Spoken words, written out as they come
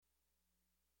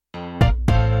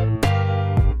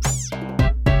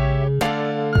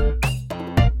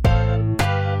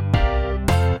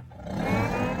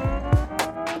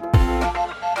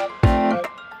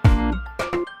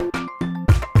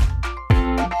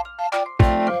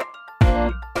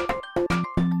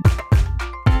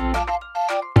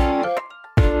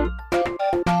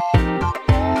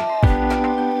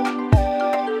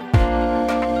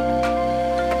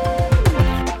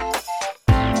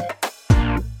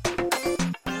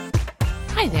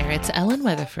Hi there, it's Ellen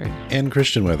Weatherford. And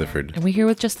Christian Weatherford. And we're here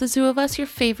with Just the Zoo of Us, your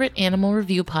favorite animal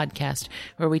review podcast,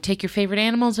 where we take your favorite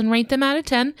animals and rate them out of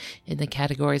 10 in the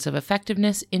categories of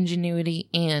effectiveness, ingenuity,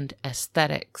 and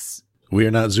aesthetics. We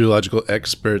are not zoological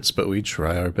experts, but we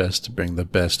try our best to bring the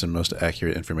best and most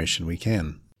accurate information we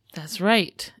can. That's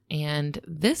right. And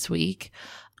this week,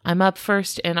 I'm up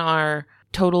first in our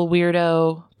Total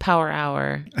Weirdo Power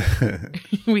Hour.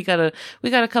 we got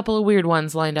a couple of weird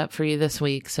ones lined up for you this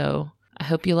week, so I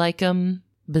hope you like them.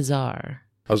 Bizarre.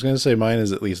 I was going to say mine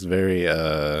is at least very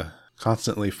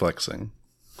constantly flexing.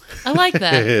 I like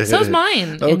that. So's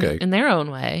mine. Okay. In their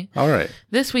own way. All right.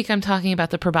 This week I'm talking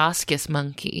about the proboscis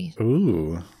monkey.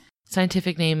 Ooh.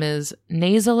 Scientific name is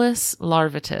Nasalis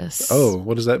larvatus. Oh,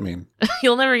 what does that mean?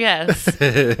 You'll never guess. I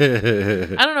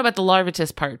don't know about the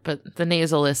larvatus part, but the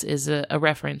nasalis is a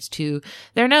reference to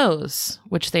their nose,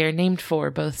 which they are named for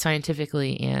both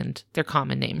scientifically and their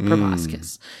common name,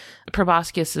 proboscis.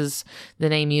 Proboscis is the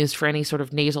name used for any sort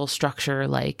of nasal structure,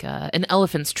 like an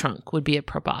elephant's trunk would be a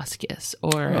proboscis,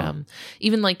 or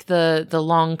even like the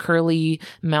long curly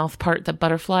mouth part that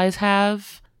butterflies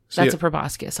have. That's a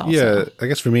proboscis also. Yeah, I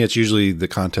guess for me it's usually the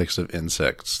context of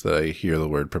insects that I hear the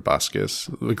word proboscis,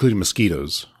 including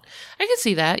mosquitoes. I can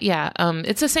see that, yeah.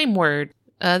 It's the same word.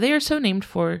 They are so named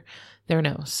for their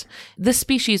nose. This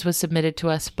species was submitted to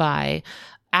us by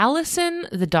Allison,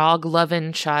 the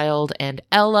dog-loving child, and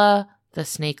Ella, the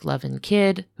snake-loving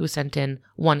kid, who sent in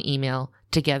one email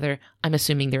together. I'm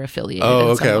assuming they're affiliated. Oh, in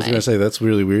okay. some I was way. going to say that's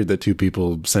really weird that two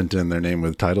people sent in their name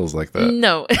with titles like that.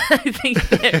 No, I think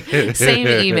same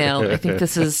email. I think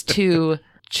this is two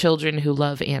children who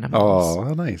love animals. Oh,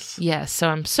 how nice. Yes, so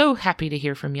I'm so happy to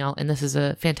hear from y'all, and this is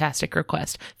a fantastic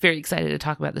request. Very excited to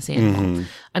talk about this animal. Mm-hmm.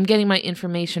 I'm getting my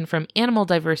information from Animal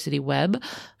Diversity Web.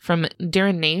 From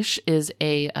Darren Naish is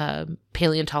a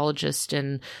paleontologist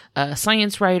and a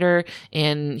science writer,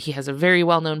 and he has a very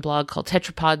well-known blog called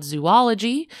Tetrapod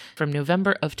Zoology from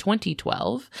November of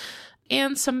 2012,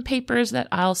 and some papers that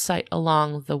I'll cite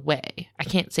along the way. I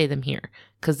can't say them here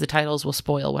because the titles will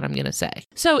spoil what I'm going to say.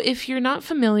 So if you're not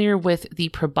familiar with the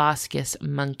proboscis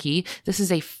monkey, this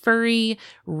is a furry,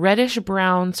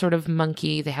 reddish-brown sort of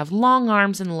monkey. They have long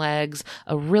arms and legs,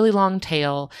 a really long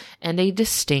tail, and a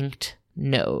distinct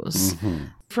nose. Mm-hmm.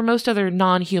 For most other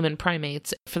non-human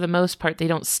primates, for the most part, they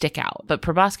don't stick out. But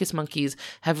proboscis monkeys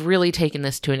have really taken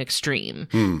this to an extreme.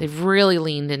 They've really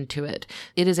leaned into it.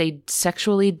 It is a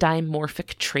sexually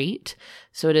dimorphic trait,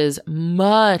 so it is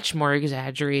much more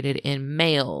exaggerated in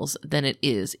males than it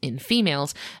is in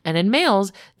females. And in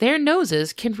males, their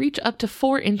noses can reach up to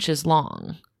 4 inches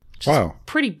long. Which is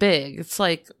pretty big. It's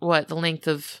like, the length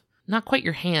of, not quite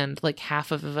your hand, like half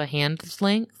of a hand's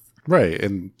length. Right,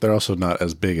 and they're also not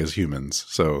as big as humans,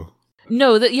 so...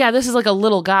 No, this is like a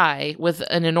little guy with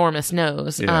an enormous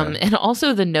nose. Yeah. And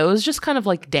also the nose just kind of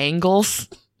like dangles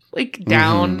like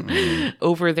down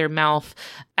over their mouth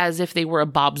as if they were a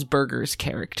Bob's Burgers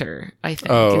character, I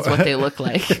think, is what they look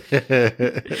like.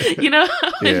 You know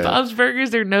how in Bob's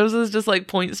Burgers their noses just like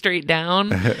point straight down?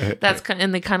 That's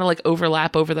and they kind of like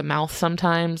overlap over the mouth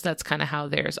sometimes. That's kind of how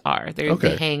theirs are. They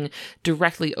hang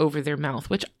directly over their mouth,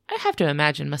 which I have to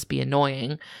imagine must be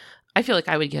annoying. I feel like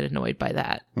I would get annoyed by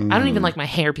that. I don't even like my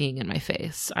hair being in my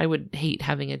face. I would hate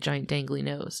having a giant dangly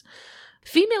nose.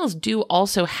 Females do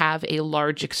also have a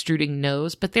large extruding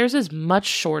nose, but theirs is much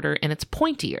shorter and it's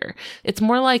pointier. It's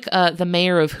more like the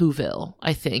mayor of Whoville,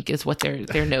 I think, is what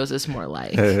their nose is more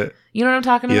like. You know what I'm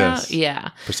talking about? Yeah.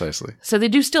 Precisely. So they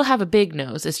do still have a big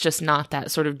nose. It's just not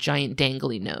that sort of giant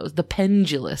dangly nose, the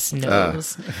pendulous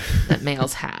nose that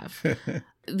males have.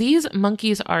 These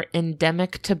monkeys are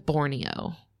endemic to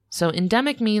Borneo. So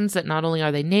endemic means that not only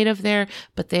are they native there,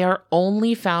 but they are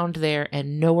only found there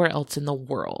and nowhere else in the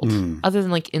world, other than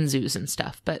like in zoos and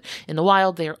stuff. But in the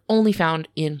wild, they are only found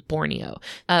in Borneo.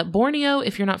 Borneo,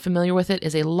 if you're not familiar with it,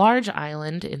 is a large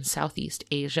island in Southeast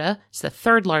Asia. It's the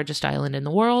 3rd largest island in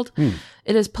the world.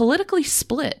 It is politically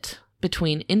split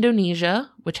between Indonesia,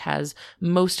 which has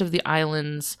most of the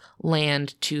island's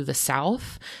land to the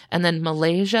south, and then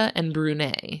Malaysia and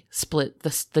Brunei split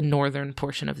the northern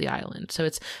portion of the island. So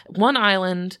it's one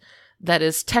island that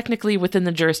is technically within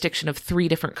the jurisdiction of 3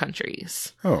 different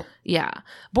countries. Oh. Yeah.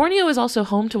 Borneo is also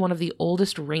home to one of the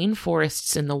oldest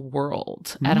rainforests in the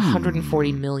world at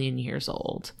 140 million years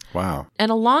old. Wow. And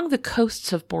along the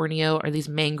coasts of Borneo are these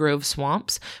mangrove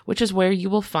swamps, which is where you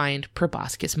will find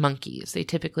proboscis monkeys. They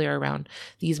typically are around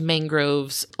these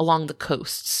mangroves along the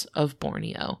coasts of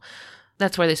Borneo.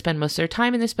 That's where they spend most of their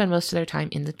time, and they spend most of their time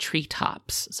in the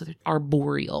treetops. So they're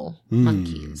arboreal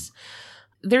monkeys.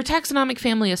 Their taxonomic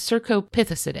family is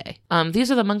Cercopithecidae.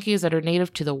 These are the monkeys that are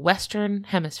native to the Western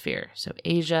Hemisphere, so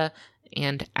Asia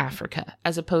and Africa,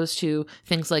 as opposed to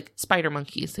things like spider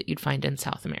monkeys that you'd find in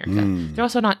South America. They're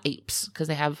also not apes because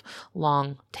they have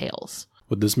long tails.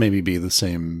 Would this maybe be the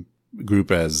same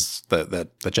group as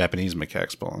that Japanese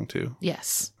macaques belong to?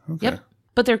 Yes. Okay. Yep.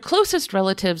 But their closest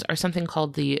relatives are something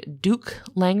called the Duke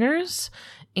langurs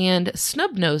and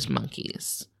snub-nosed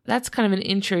monkeys. That's kind of an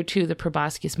intro to the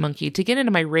proboscis monkey. To get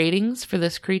into my ratings for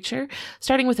this creature,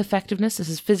 starting with effectiveness, this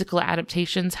is physical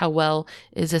adaptations. How well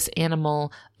is this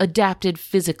animal adapted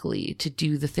physically to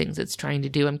do the things it's trying to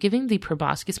do? I'm giving the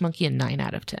proboscis monkey a 9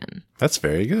 out of 10. That's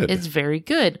very good. It's very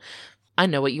good. I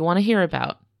know what you want to hear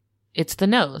about. It's the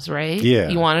nose, right? Yeah.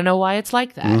 You want to know why it's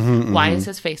like that. Why is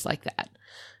his face like that?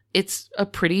 It's a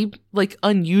pretty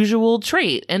unusual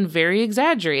trait and very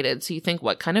exaggerated. So you think,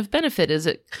 what kind of benefit is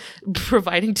it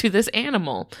providing to this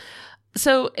animal?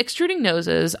 So extruding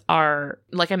noses are,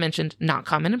 like I mentioned, not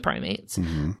common in primates.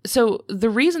 So the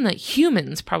reason that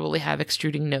humans probably have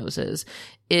extruding noses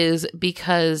is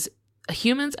because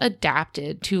humans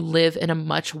adapted to live in a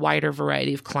much wider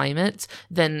variety of climates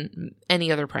than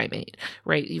any other primate,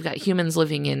 right? You've got humans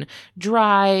living in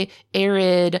dry,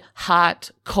 arid,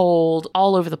 hot, cold,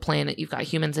 all over the planet. You've got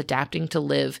humans adapting to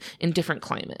live in different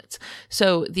climates.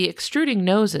 So the extruding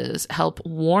noses help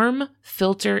warm,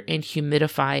 filter, and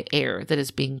humidify air that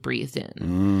is being breathed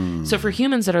in. So for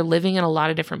humans that are living in a lot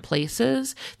of different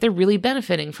places, they're really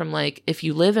benefiting from, if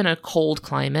you live in a cold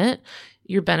climate,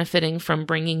 you're benefiting from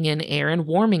bringing in air and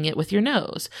warming it with your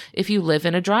nose. If you live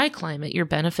in a dry climate, you're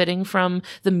benefiting from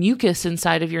the mucus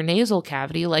inside of your nasal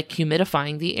cavity,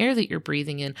 humidifying the air that you're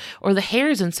breathing in, or the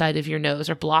hairs inside of your nose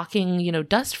are blocking,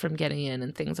 dust from getting in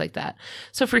and things like that.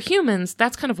 So for humans,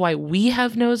 that's kind of why we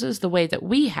have noses the way that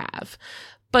we have.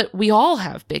 But we all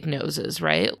have big noses,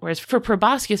 right? Whereas for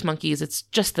proboscis monkeys, it's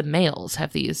just the males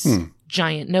have these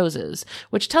giant noses,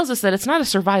 which tells us that it's not a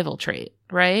survival trait,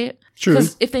 right? True.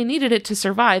 Because if they needed it to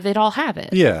survive, they'd all have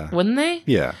it. Yeah. Wouldn't they?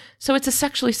 Yeah. So it's a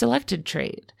sexually selected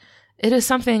trait. It is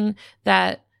something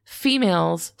that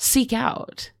females seek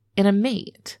out in a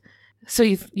mate. So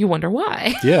you wonder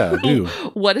why. Yeah, I do.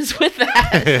 What is with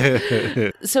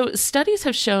that? So studies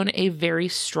have shown a very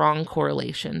strong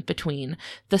correlation between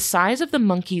the size of the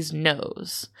monkey's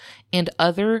nose and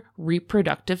other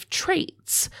reproductive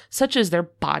traits, such as their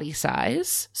body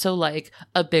size. So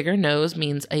a bigger nose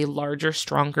means a larger,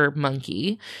 stronger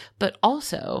monkey, but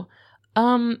also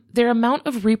their amount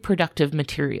of reproductive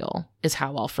material is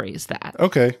how I'll phrase that.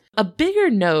 Okay. A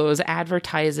bigger nose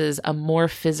advertises a more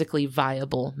physically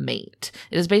viable mate.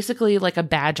 It is basically like a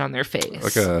badge on their face.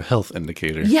 Like a health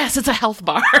indicator. Yes, it's a health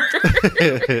bar.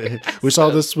 We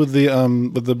saw this with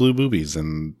the blue boobies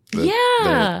and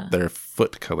Yeah. their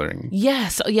foot coloring.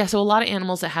 Yes. Yeah. So a lot of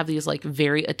animals that have these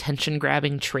very attention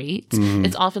grabbing traits,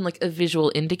 it's often a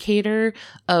visual indicator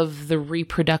of the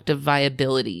reproductive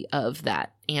viability of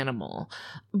that animal.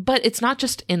 But it's not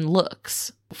just in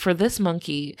looks. For this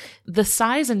monkey, the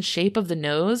size and shape of the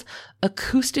nose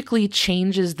acoustically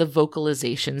changes the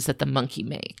vocalizations that the monkey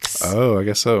makes. Oh, I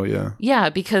guess so, yeah. Yeah,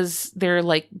 because they're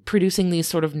producing these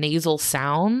sort of nasal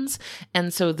sounds.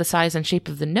 And so the size and shape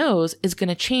of the nose is going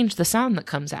to change the sound that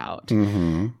comes out.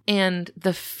 And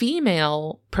the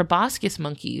female proboscis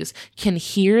monkeys can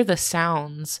hear the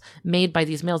sounds made by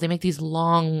these males. They make these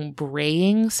long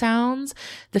braying sounds.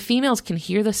 The females can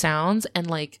hear the sounds and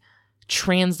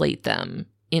translate them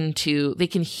into, they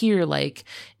can hear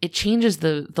it changes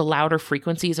the louder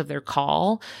frequencies of their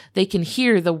call. They can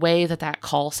hear the way that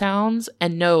call sounds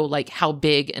and know how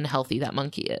big and healthy that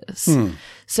monkey is.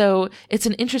 So it's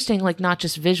an interesting not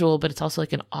just visual, but it's also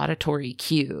an auditory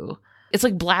cue. It's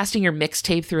like blasting your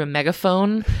mixtape through a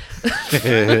megaphone.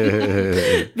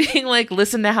 Being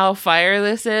listen to how fire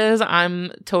this is.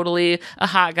 I'm totally a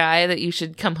hot guy that you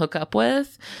should come hook up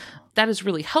with. That is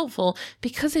really helpful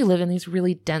because they live in these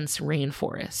really dense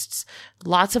rainforests.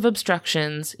 Lots of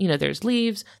obstructions. There's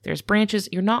leaves, there's branches.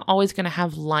 You're not always going to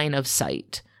have line of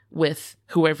sight with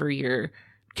whoever you're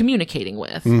communicating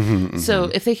with. So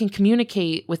if they can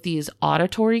communicate with these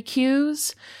auditory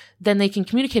cues, then they can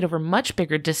communicate over much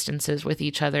bigger distances with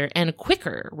each other and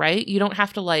quicker, right? You don't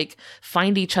have to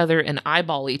find each other and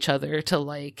eyeball each other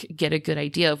to get a good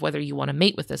idea of whether you want to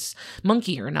mate with this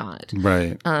monkey or not.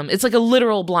 Right. It's like a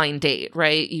literal blind date,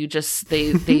 right? You just,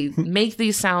 they make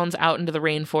these sounds out into the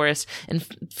rainforest and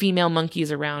female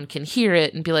monkeys around can hear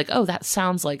it and be like, oh, that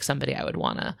sounds like somebody I would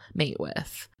want to mate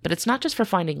with. But it's not just for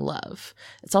finding love.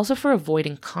 It's also for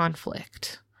avoiding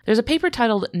conflict. There's a paper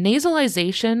titled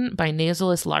Nasalization by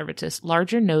Nasalis larvatus,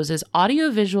 Larger Noses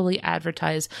Audiovisually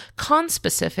Advertise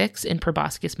Conspecifics in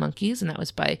Proboscis Monkeys, and that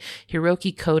was by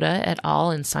Hiroki Koda et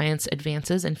al. In Science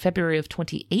Advances in February of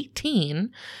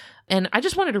 2018. And I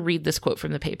just wanted to read this quote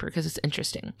from the paper because it's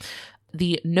interesting.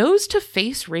 The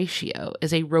nose-to-face ratio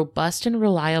is a robust and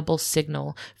reliable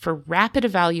signal for rapid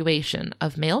evaluation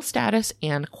of male status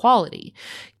and quality,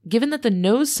 given that the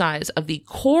nose size of the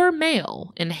core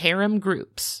male in harem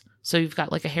groups, so you've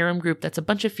got like a harem group that's a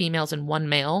bunch of females and one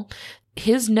male,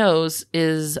 his nose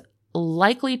is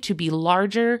likely to be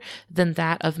larger than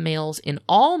that of males in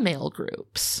all male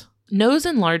groups. Nose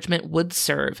enlargement would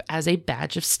serve as a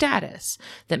badge of status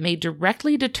that may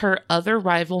directly deter other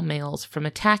rival males from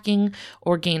attacking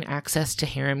or gain access to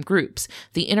harem groups.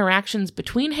 The interactions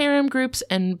between harem groups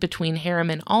and between harem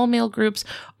and all male groups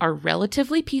are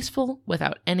relatively peaceful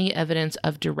without any evidence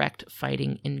of direct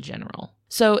fighting in general.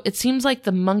 So it seems like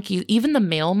the monkeys, even the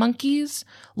male monkeys,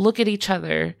 look at each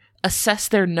other, assess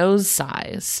their nose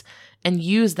size, and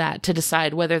use that to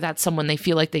decide whether that's someone they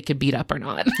feel like they could beat up or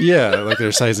not. Yeah, like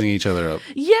they're sizing each other up.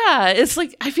 Yeah, it's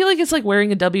like, I feel like it's like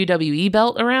wearing a WWE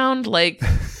belt around. Like,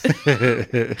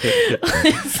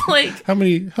 it's like, how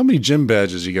many gym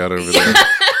badges you got over there?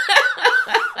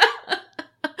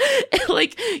 It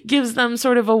like gives them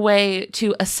sort of a way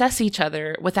to assess each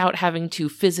other without having to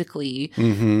physically,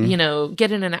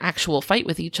 get in an actual fight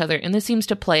with each other. And this seems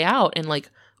to play out in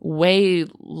like way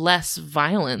less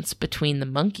violence between the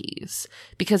monkeys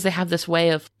because they have this way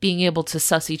of being able to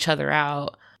suss each other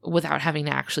out without having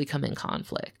to actually come in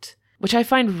conflict, which I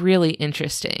find really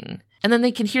interesting. And then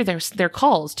they can hear their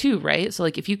calls too, right? So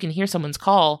like if you can hear someone's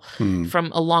call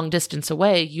from a long distance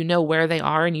away, you know where they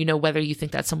are and you know whether you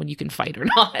think that's someone you can fight or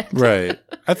not. Right.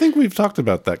 I think we've talked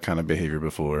about that kind of behavior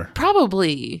before.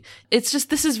 Probably. It's just,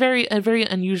 this is a very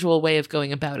unusual way of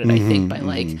going about it, I think, by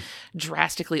like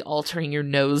drastically altering your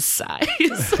nose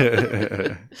size.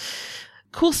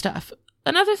 Cool stuff.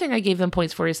 Another thing I gave them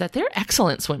points for is that they're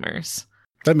excellent swimmers.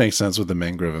 That makes sense with the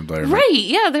mangrove environment. Right,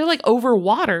 yeah, they're like over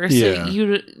water, so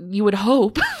you would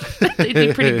hope that they'd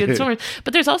be pretty good swimmers.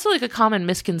 But there's also like a common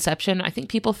misconception. I think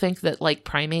people think that like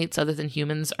primates other than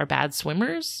humans are bad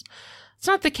swimmers. It's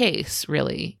not the case,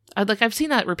 really. I've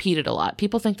seen that repeated a lot.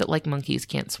 People think that like monkeys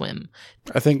can't swim.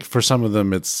 I think for some of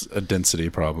them, it's a density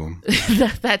problem.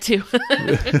 that too.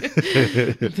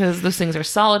 Because those things are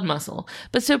solid muscle.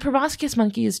 But so proboscis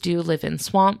monkeys do live in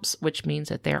swamps, which means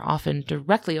that they're often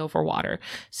directly over water.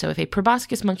 So if a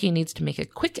proboscis monkey needs to make a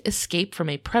quick escape from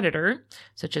a predator,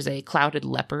 such as a clouded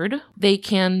leopard, they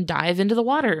can dive into the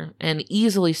water and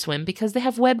easily swim because they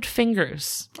have webbed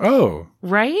fingers. Oh.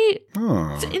 Right?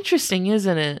 Oh. It's interesting,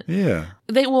 isn't it? Yeah.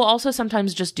 They will also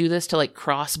sometimes just do this to like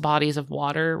cross bodies of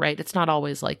water, right? It's not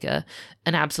always like an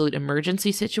absolute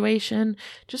emergency situation.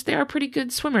 Just they are pretty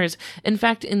good swimmers. In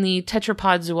fact, in the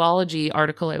tetrapod zoology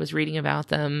article I was reading about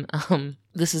them,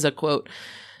 this is a quote.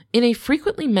 In a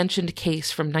frequently mentioned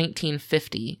case from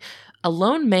 1950, a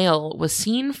lone male was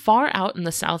seen far out in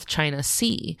the South China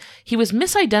Sea. He was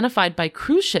misidentified by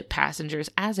cruise ship passengers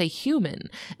as a human,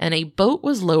 and a boat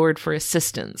was lowered for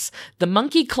assistance. The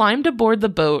monkey climbed aboard the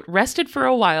boat, rested for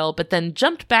a while, but then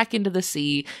jumped back into the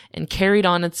sea and carried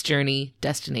on its journey,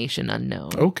 destination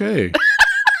unknown. Okay.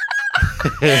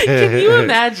 Can you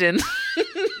imagine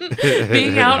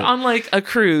being out on like a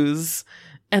cruise?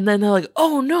 And then they're like,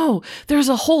 oh no, there's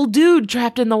a whole dude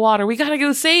trapped in the water. We gotta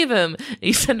go save him. And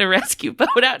you send a rescue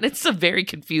boat out and it's a very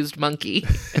confused monkey.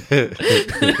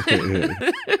 The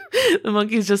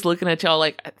monkey's just looking at y'all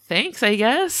like, thanks, I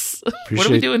guess. What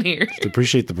are we doing here?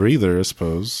 Appreciate the breather, I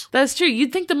suppose. That's true.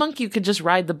 You'd think the monkey could just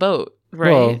ride the boat,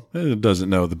 right? Well, it doesn't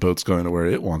know the boat's going to where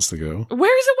it wants to go.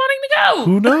 Where is it wanting to go?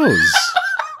 Who knows?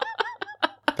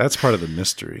 That's part of the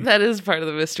mystery. That is part of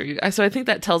the mystery. So I think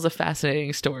that tells a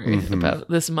fascinating story about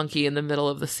this monkey in the middle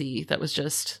of the sea that was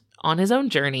just on his own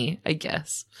journey, I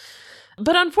guess.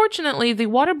 But unfortunately, the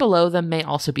water below them may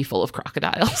also be full of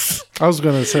crocodiles. I was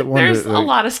going to say, there's a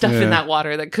lot of stuff in that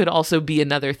water that could also be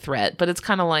another threat, but it's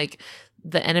kind of like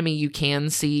the enemy you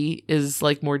can see is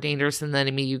like more dangerous than the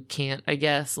enemy you can't, I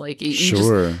guess. Like you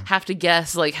just have to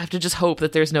guess, like have to just hope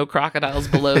that there's no crocodiles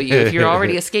below you. If you're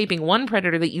already escaping one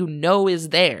predator that you know is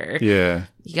there,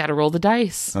 you got to roll the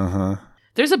dice.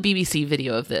 There's a BBC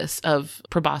video of this, of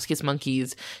proboscis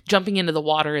monkeys jumping into the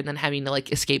water and then having to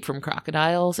like escape from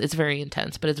crocodiles. It's very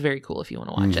intense, but it's very cool if you want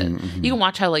to watch it. You can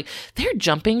watch how like they're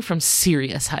jumping from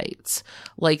serious heights.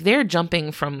 Like they're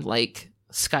jumping from like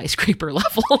skyscraper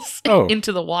levels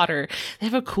into the water. They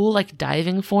have a cool like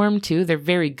diving form too. They're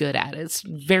very good at it. It's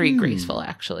very graceful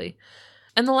actually.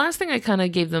 And the last thing I kind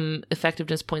of gave them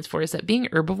effectiveness points for is that being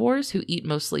herbivores who eat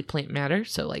mostly plant matter,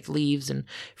 so like leaves and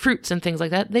fruits and things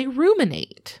like that, they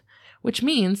ruminate, which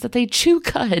means that they chew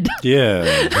cud.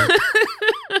 Yeah.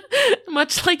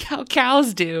 much like how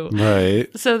cows do. Right.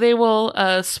 So they will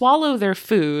swallow their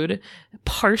food,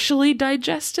 partially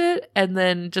digest it, and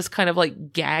then just kind of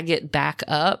like gag it back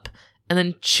up, and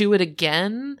then chew it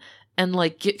again, and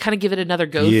like kind of give it another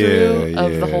go through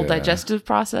of the whole digestive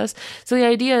process. So the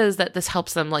idea is that this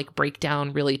helps them like break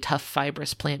down really tough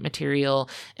fibrous plant material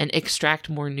and extract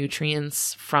more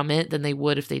nutrients from it than they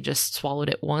would if they just swallowed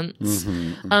it once.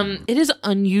 It is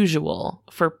unusual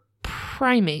for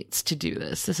primates to do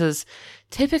this. This is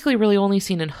typically really only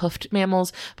seen in hoofed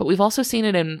mammals, but we've also seen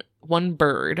it in one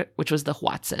bird, which was the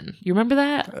Hoatzin. You remember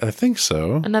that? I think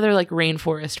so. Another like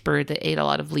rainforest bird that ate a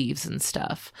lot of leaves and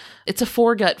stuff. It's a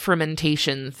foregut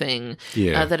fermentation thing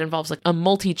that involves like a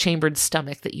multi-chambered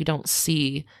stomach that you don't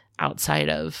see outside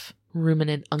of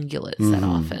ruminant ungulates that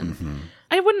often.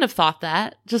 I wouldn't have thought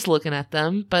that just looking at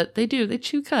them, but they do. They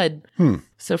chew cud.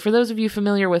 So for those of you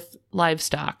familiar with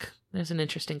livestock, there's an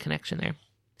interesting connection there.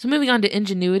 So moving on to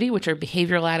ingenuity, which are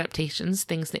behavioral adaptations,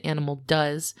 things the animal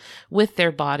does with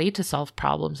their body to solve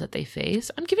problems that they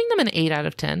face. I'm giving them an 8 out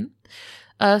of 10.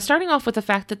 Starting off with the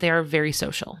fact that they are very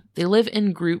social. They live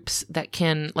in groups that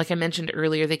can, like I mentioned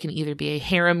earlier, they can either be a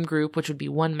harem group, which would be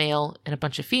one male and a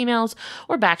bunch of females,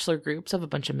 or bachelor groups of a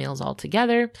bunch of males all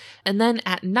together. And then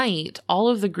at night, all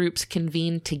of the groups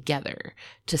convene together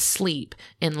to sleep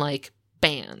in like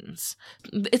bands.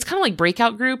 It's kind of like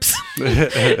breakout groups.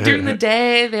 During the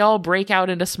day, they all break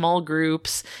out into small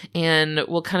groups and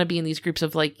will kind of be in these groups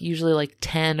of like usually like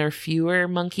 10 or fewer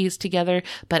monkeys together.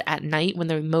 But at night, when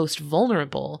they're most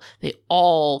vulnerable, they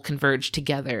all converge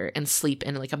together and sleep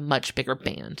in like a much bigger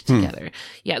band together.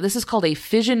 Yeah, this is called a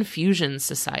fission fusion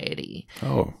society.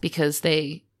 Oh. Because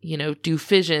they, do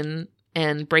fission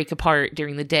and break apart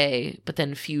during the day, but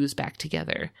then fuse back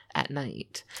together at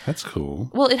night. That's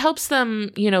cool. Well, it helps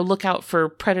them, look out for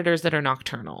predators that are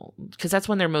nocturnal, because that's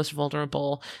when they're most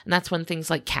vulnerable, and that's when things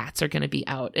like cats are going to be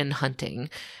out and hunting.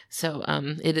 So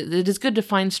it is good to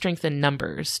find strength in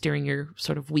numbers during your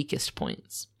sort of weakest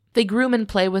points. They groom and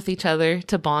play with each other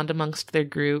to bond amongst their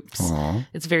groups. Aww.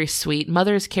 It's very sweet.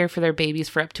 Mothers care for their babies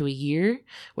for up to a year,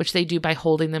 which they do by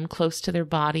holding them close to their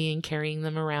body and carrying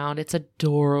them around. It's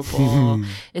adorable.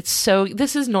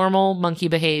 This is normal monkey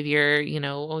behavior,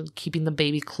 keeping the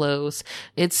baby close.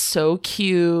 It's so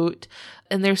cute.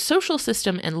 And their social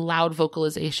system and loud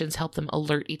vocalizations help them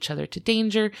alert each other to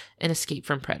danger and escape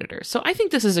from predators. So I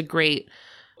think this is a great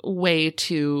way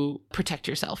to protect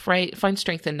yourself, right? Find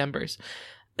strength in numbers.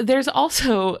 There's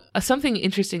also something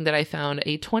interesting that I found,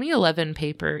 a 2011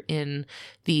 paper in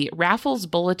the Raffles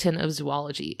Bulletin of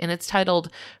Zoology, and it's titled,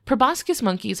 Proboscis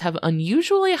Monkeys Have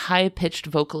Unusually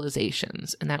High-Pitched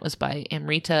Vocalizations, and that was by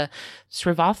Amrita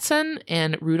Srivatsan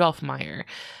and Rudolf Meyer.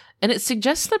 And it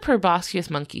suggests that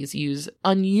proboscis monkeys use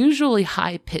unusually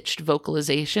high-pitched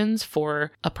vocalizations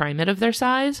for a primate of their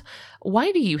size.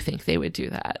 Why do you think they would do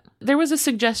that? There was a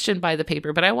suggestion by the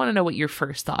paper, but I want to know what your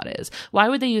first thought is. Why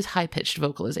would they use high-pitched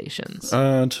vocalizations?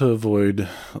 To avoid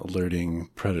alerting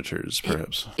predators,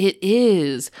 perhaps. It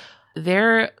is.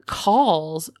 Their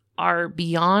calls are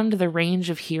beyond the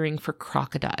range of hearing for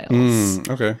crocodiles.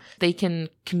 Okay. They can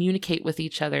communicate with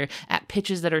each other at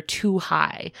pitches that are too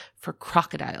high for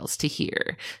crocodiles to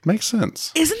hear. Makes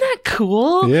sense. Isn't that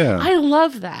cool? Yeah. I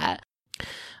love that.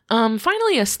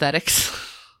 Finally, aesthetics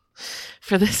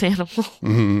for this animal.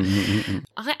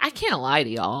 I can't lie to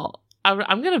y'all.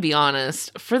 I'm going to be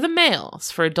honest. For the males,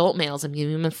 for adult males, I'm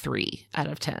giving them a 3 out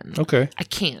of 10. Okay. I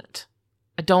can't.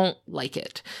 I don't like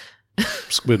it.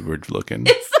 Squidward looking.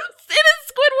 It is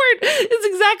Squidward. It's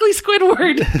exactly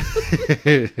Squidward.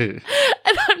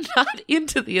 And I'm not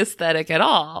into the aesthetic at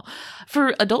all.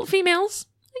 For adult females,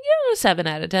 a 7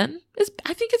 out of 10.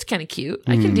 I think it's kind of cute.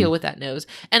 I can deal with that nose.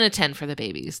 And a 10 for the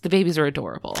babies. The babies are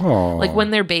adorable. Aww. Like when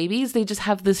they're babies, they just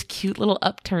have this cute little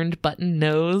upturned button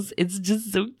nose. It's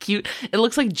just so cute. It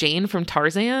looks like Jane from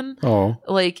Tarzan. Oh,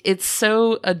 like it's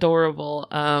so adorable.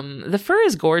 The fur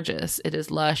is gorgeous. It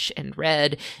is lush and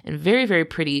red and very, very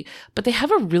pretty. But they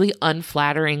have a really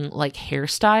unflattering like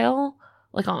hairstyle,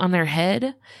 like on their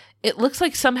head. It looks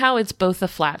like somehow it's both a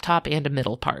flat top and a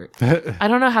middle part. I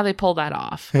don't know how they pull that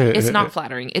off. It's not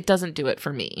flattering. It doesn't do it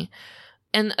for me.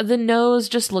 And the nose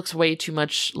just looks way too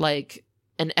much like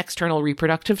an external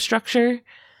reproductive structure.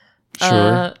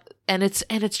 Sure. And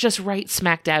it's just right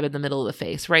smack dab in the middle of the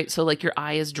face, right? So like your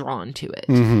eye is drawn to it.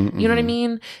 Mm-hmm, You know what I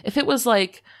mean? If it was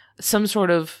like some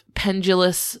sort of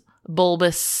pendulous,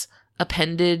 bulbous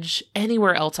appendage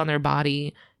anywhere else on their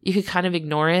body, you could kind of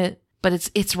ignore it, but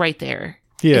it's right there.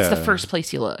 Yeah. It's the first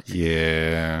place you look.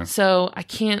 Yeah. So I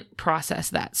can't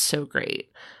process that so great.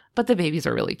 But the babies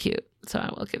are really cute, so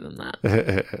I will give them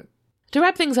that. To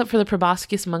wrap things up for the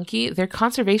proboscis monkey, their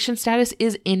conservation status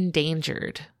is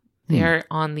endangered. They are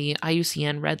on the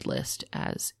IUCN Red List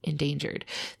as endangered.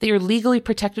 They are legally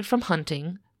protected from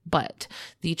hunting, but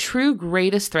the true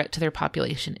greatest threat to their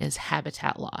population is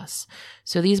habitat loss.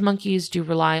 So these monkeys do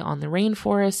rely on the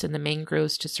rainforest and the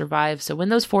mangroves to survive. So when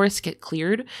those forests get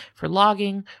cleared for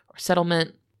logging or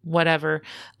settlement, whatever,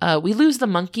 we lose the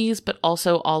monkeys, but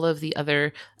also all of the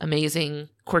other amazing,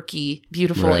 quirky,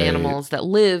 beautiful animals that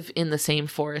live in the same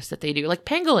forest that they do. Like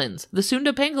pangolins. The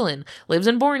Sunda pangolin lives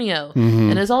in Borneo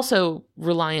and is also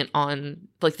reliant on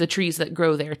like the trees that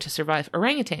grow there to survive.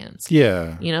 Orangutans.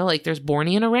 Yeah. You know, like there's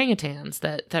Bornean orangutans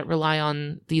that rely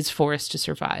on these forests to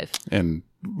survive. And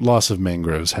loss of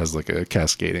mangroves has like a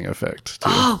cascading effect too.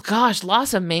 Oh gosh,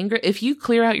 loss of mangrove. If you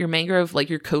clear out your mangrove,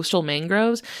 like your coastal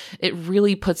mangroves, it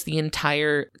really puts the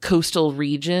entire coastal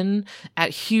region at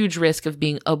huge risk of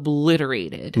being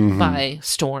obliterated by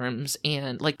storms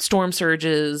and like storm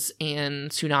surges and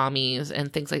tsunamis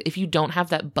and things like. If you don't have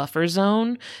that buffer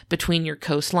zone between your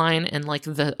coastline and like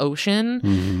the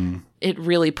ocean, it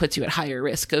really puts you at higher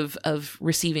risk of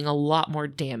receiving a lot more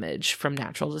damage from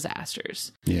natural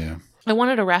disasters. Yeah. I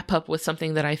wanted to wrap up with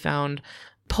something that I found.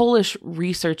 Polish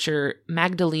researcher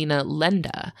Magdalena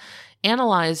Lenda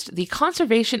analyzed the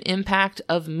conservation impact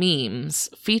of memes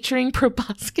featuring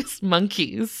proboscis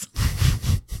monkeys.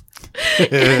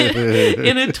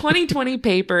 In a 2020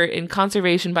 paper in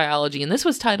Conservation Biology, and this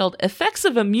was titled Effects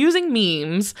of Amusing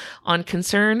Memes on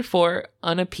Concern for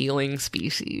Unappealing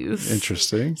Species.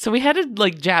 Interesting. So we had to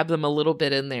like jab them a little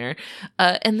bit in there.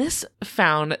 And this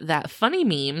found that funny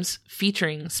memes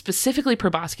featuring specifically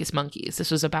proboscis monkeys,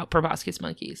 this was about proboscis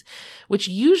monkeys, which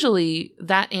usually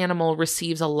that animal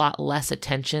receives a lot less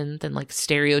attention than like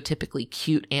stereotypically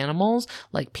cute animals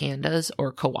like pandas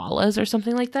or koalas or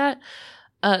something like that.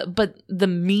 But the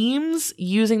memes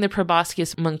using the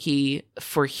proboscis monkey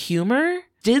for humor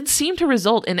did seem to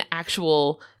result in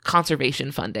actual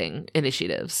conservation funding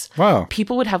initiatives. Wow.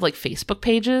 People would have like Facebook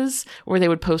pages where they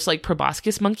would post like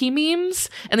proboscis monkey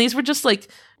memes. And these were just like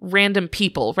random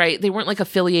people, right? They weren't like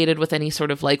affiliated with any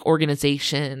sort of like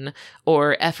organization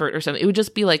or effort or something. It would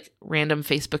just be like random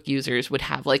Facebook users would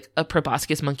have like a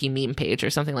proboscis monkey meme page or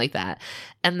something like that.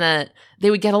 And that they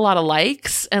would get a lot of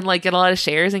likes and like get a lot of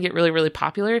shares and get really, really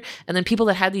popular. And then people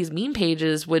that had these meme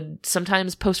pages would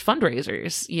sometimes post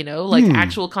fundraisers, you know, like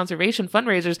actual conservation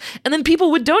fundraisers. And then people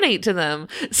would donate to them.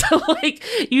 So like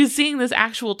you seeing this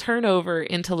actual turnover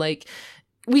into like,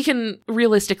 we can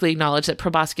realistically acknowledge that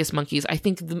proboscis monkeys, I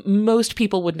think most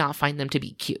people would not find them to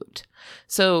be cute.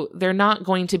 So they're not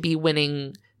going to be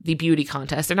winning the beauty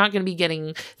contest. They're not going to be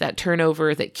getting that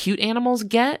turnover that cute animals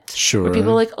get. Sure. Where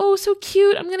people are like, oh, so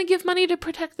cute. I'm going to give money to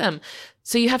protect them.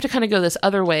 So you have to kind of go this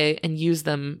other way and use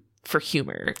them for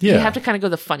humor. Yeah. You have to kind of go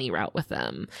the funny route with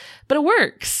them. But it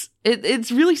works.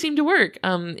 It's really seemed to work.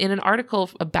 In an article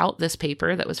about this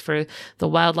paper that was for the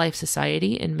Wildlife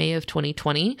Society in May of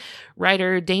 2020,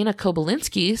 writer Dana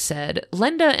Kobylinski said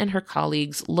Lenda and her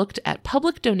colleagues looked at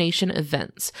public donation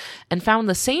events and found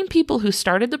the same people who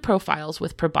started the profiles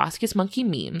with proboscis monkey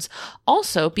memes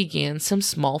also began some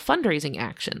small fundraising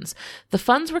actions. The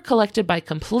funds were collected by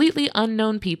completely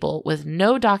unknown people with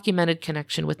no documented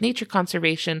connection with nature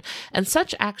conservation, and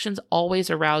such actions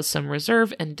always arouse some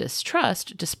reserve and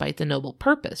distrust despite the noble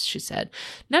purpose, she said.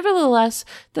 Nevertheless,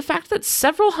 the fact that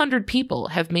several hundred people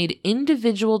have made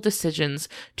individual decisions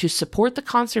to support the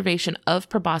conservation of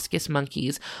proboscis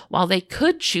monkeys, while they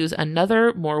could choose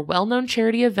another more well-known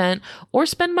charity event or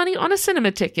spend money on a cinema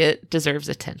ticket, deserves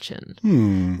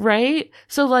attention. Right?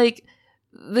 So like,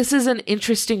 this is an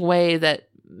interesting way that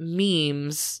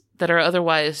memes that are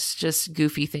otherwise just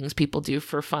goofy things people do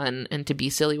for fun and to be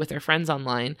silly with their friends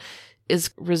online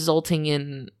is resulting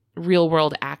in real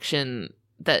world action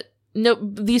that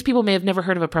these people may have never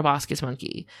heard of a proboscis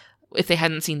monkey if they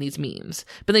hadn't seen these memes,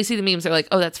 but they see the memes, they're like,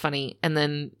 oh, that's funny. And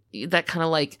then that kind of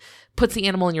like puts the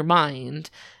animal in your mind.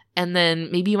 And then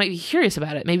maybe you might be curious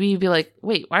about it. Maybe you'd be like,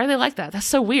 wait, why are they like that? That's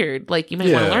so weird. Like you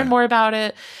might want to learn more about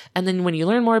it. And then when you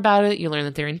learn more about it, you learn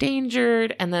that they're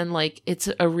endangered. And then like, it's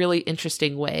a really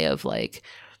interesting way of like,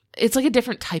 it's like a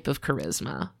different type of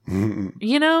charisma,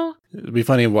 you know? It'd be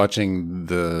funny watching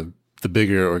the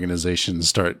bigger organizations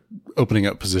start opening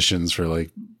up positions for like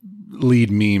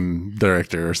lead meme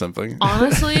director or something.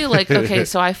 Honestly, like, okay,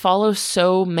 so I follow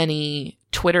so many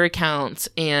Twitter accounts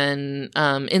and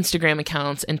Instagram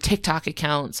accounts and TikTok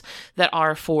accounts that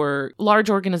are for large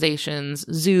organizations,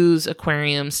 zoos,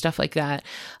 aquariums, stuff like that.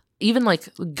 Even like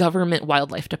government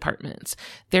wildlife departments.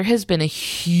 There has been a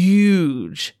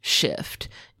huge shift.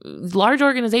 Large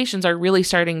organizations are really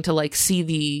starting to like see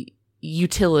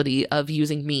utility of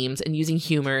using memes and using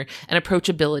humor and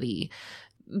approachability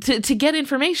to get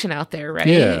information out there, right?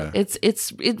 Yeah.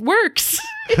 It works.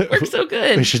 It works so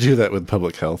good. We should do that with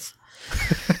public health.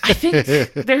 I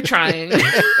think they're trying.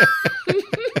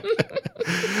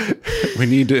 We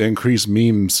need to increase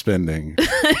meme spending.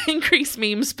 Increase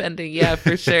meme spending, yeah,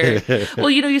 for sure. Well,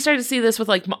 you start to see this with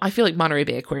I feel like Monterey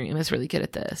Bay Aquarium is really good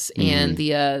at this, and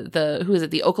the who is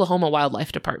it? The Oklahoma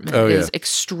Wildlife Department is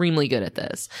extremely good at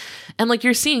this, and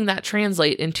you're seeing that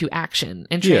translate into action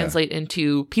and translate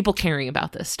into people caring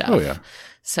about this stuff. Oh yeah.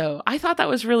 So I thought that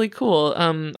was really cool.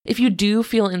 If you do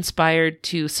feel inspired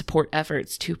to support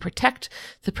efforts to protect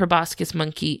the proboscis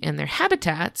monkey and their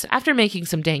habitats, after making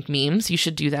some dank memes, you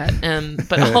should do that.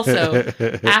 But also,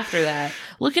 after that,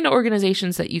 look into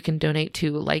organizations that you can donate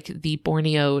to, like the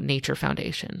Borneo Nature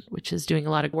Foundation, which is doing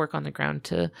a lot of work on the ground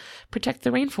to protect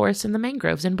the rainforests and the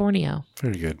mangroves in Borneo.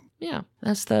 Very good. Yeah,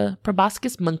 that's the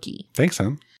proboscis monkey. Thanks,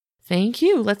 Sam. Thank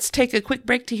you. Let's take a quick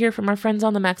break to hear from our friends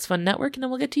on the Max Fun Network, and then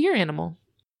we'll get to your animal.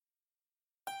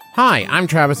 Hi, I'm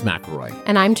Travis McElroy.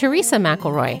 And I'm Teresa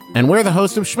McElroy. And we're the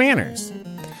host of Schmanners.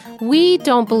 We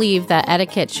don't believe that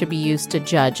etiquette should be used to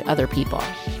judge other people.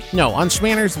 No, on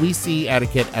Schmanners, we see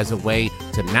etiquette as a way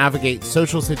to navigate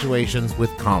social situations with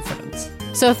confidence.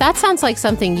 So if that sounds like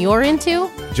something you're into,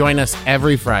 join us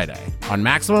every Friday on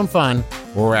Maximum Fun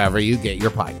or wherever you get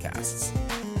your podcasts.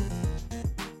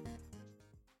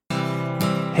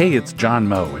 Hey, it's John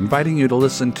Moe, inviting you to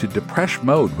listen to Depresh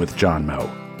Mode with John Moe,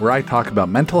 where I talk about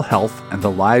mental health and the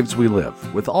lives we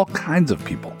live with all kinds of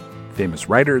people. Famous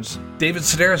writers. David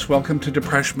Sedaris, welcome to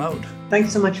Depresh Mode.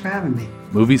 Thanks so much for having me.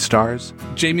 Movie stars.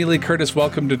 Jamie Lee Curtis,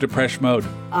 welcome to Depresh Mode.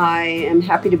 I am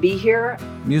happy to be here.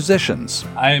 Musicians.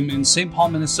 I am in St. Paul,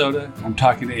 Minnesota. I'm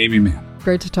talking to Amy Mann.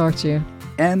 Great to talk to you.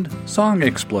 And song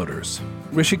exploders.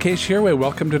 Rishikesh Hirway,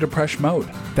 welcome to Depresh Mode.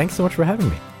 Thanks so much for having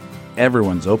me.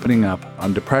 Everyone's opening up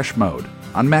on Depresh Mode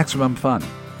on Maximum Fun.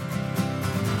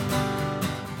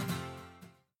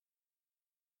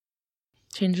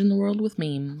 Changing the world with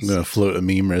memes. I'm going to float a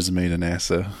meme resume to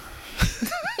NASA.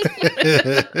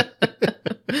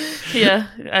 Yeah,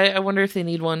 I wonder if they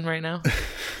need one right now.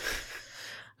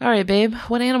 All right, babe,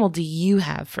 what animal do you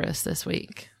have for us this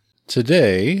week?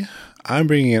 Today, I'm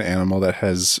bringing an animal that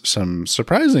has some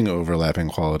surprising overlapping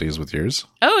qualities with yours.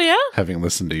 Oh, yeah? Having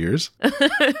listened to yours.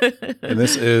 And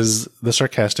this is the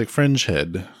Sarcastic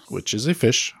Fringehead, which is a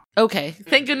fish. Okay,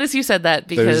 thank goodness you said that,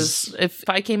 because if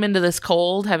I came into this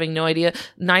cold, having no idea,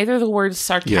 neither the words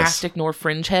sarcastic nor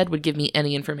fringehead would give me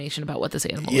any information about what this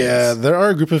animal is. Yeah, there are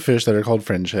a group of fish that are called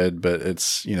fringehead, but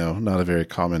it's, not a very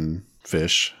common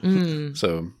fish.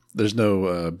 So there's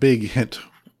no big hint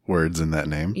words in that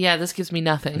name. Yeah, this gives me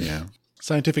nothing. Yeah.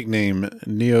 Scientific name,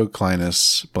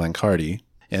 Neoclinus blancardi,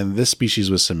 and this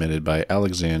species was submitted by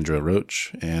Alexandra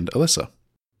Roach and Alyssa.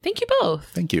 Thank you both.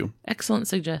 Thank you. Excellent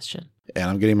suggestion. And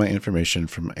I'm getting my information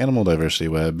from Animal Diversity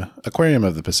Web, Aquarium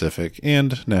of the Pacific,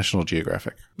 and National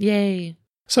Geographic. Yay.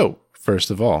 So,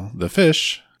 first of all, the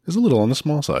fish is a little on the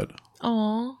small side.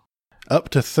 Aww. Up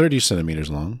to 30 centimeters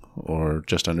long, or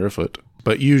just under a foot,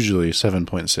 but usually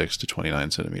 7.6 to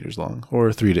 29 centimeters long,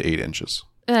 or 3 to 8 inches.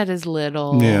 That is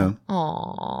little. Yeah.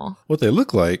 Aww. What they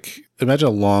look like, imagine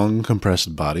a long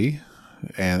compressed body,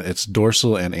 and its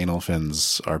dorsal and anal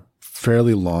fins are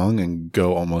fairly long and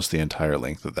go almost the entire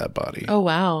length of that body. Oh,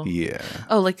 wow. Yeah.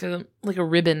 Oh, like a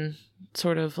ribbon,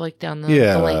 sort of like down the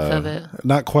length of it.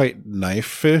 Not quite knife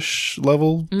fish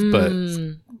level, but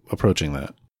approaching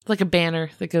that. Like a banner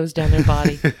that goes down their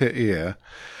body. Yeah.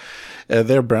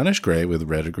 They're brownish gray with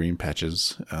red or green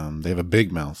patches. They have a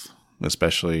big mouth,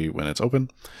 especially when it's open,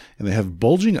 and they have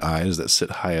bulging eyes that sit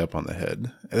high up on the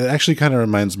head. It actually kind of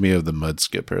reminds me of the mud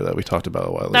skipper that we talked about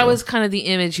a while ago. That was kind of the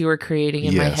image you were creating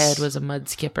in my head, was a mud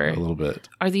skipper. A little bit.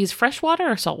 Are these freshwater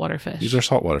or saltwater fish? These are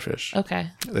saltwater fish. Okay.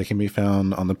 They can be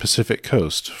found on the Pacific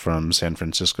coast from San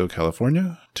Francisco,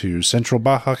 California to central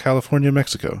Baja California,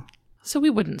 Mexico. So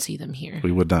we wouldn't see them here.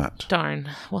 We would not.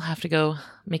 Darn. We'll have to go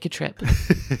make a trip.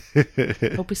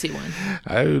 Hope we see one.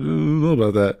 I don't know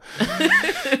about that.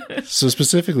 So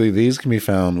specifically, these can be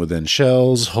found within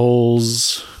shells,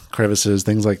 holes, crevices,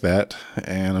 things like that.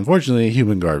 And unfortunately,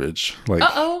 human garbage, like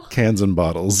cans and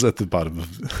bottles at the bottom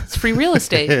of It's free real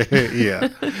estate. Yeah.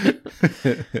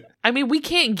 I mean, we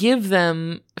can't give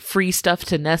them free stuff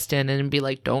to nest in and be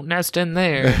like, don't nest in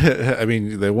there. I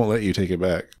mean, they won't let you take it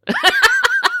back.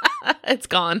 It's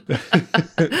gone.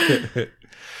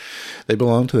 They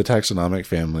belong to the taxonomic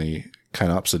family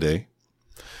Cynopsidae.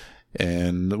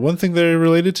 And one thing they're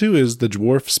related to is the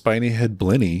dwarf spiny head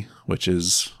blenny, which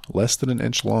is less than an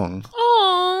inch long.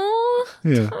 Aww.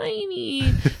 Yeah.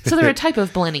 Tiny. So they're a type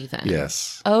of blenny then?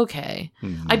 Yes. Okay.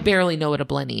 I barely know what a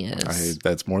blenny is.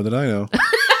 That's more than I know.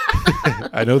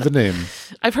 I know the name.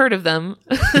 I've heard of them.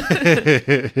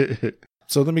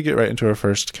 So let me get right into our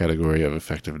first category of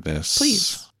effectiveness.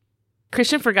 Please.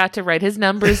 Christian forgot to write his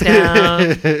numbers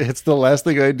down. It's the last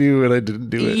thing I do, and I didn't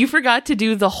do it. You forgot to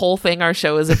do the whole thing our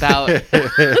show is about.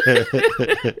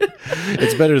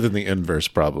 It's better than the inverse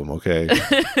problem, okay?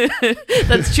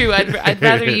 That's true. I'd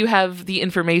rather you have the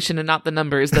information and not the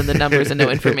numbers than the numbers and no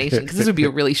information, because this would be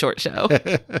a really short show.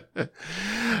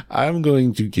 I'm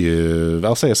going to give,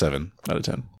 I'll say a 7 out of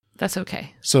 10. That's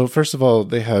okay. So first of all,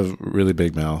 they have really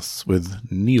big mouths with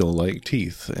needle-like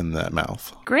teeth in that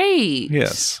mouth. Great.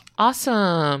 Yes.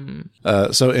 Awesome.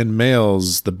 So in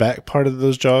males, the back part of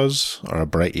those jaws are a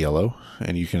bright yellow,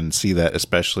 and you can see that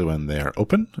especially when they are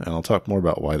open, and I'll talk more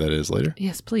about why that is later.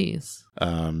 Yes, please.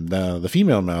 Now, the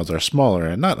female mouths are smaller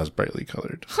and not as brightly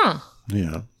colored. Huh.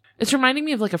 Yeah. It's reminding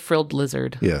me of like a frilled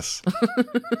lizard. Yes.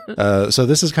 So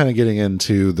this is kind of getting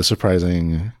into the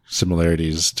surprising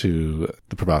similarities to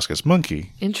the proboscis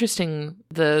monkey. Interesting.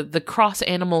 The cross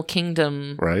animal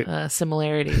kingdom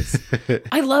similarities.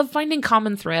 I love finding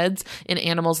common threads in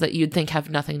animals that you'd think have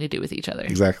nothing to do with each other.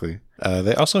 Exactly.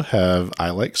 They also have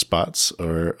eye-like spots,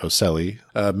 or ocelli.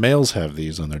 Males have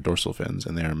these on their dorsal fins,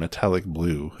 and they are metallic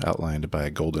blue, outlined by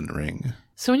a golden ring.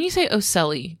 So when you say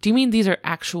ocelli, do you mean these are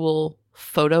actual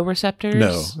photoreceptors?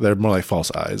 No, they're more like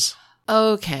false eyes.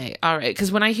 Okay, all right.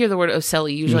 Because when I hear the word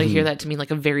ocelli, usually I hear that to mean like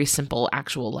a very simple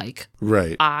actual like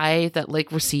eye that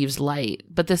like receives light.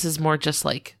 But this is more just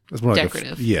like it's more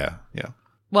decorative. Yeah.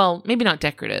 Well, maybe not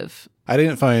decorative. I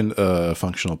didn't find a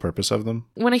functional purpose of them.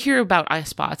 When I hear about eye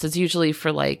spots, it's usually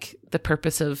for like the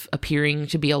purpose of appearing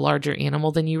to be a larger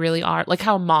animal than you really are. Like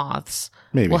how moths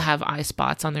will have eye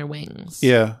spots on their wings.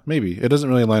 Yeah, maybe. It doesn't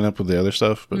really line up with the other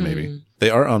stuff, but maybe. They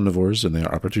are omnivores and they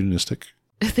are opportunistic.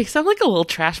 They sound like a little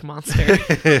trash monster.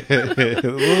 a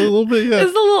little bit, yeah.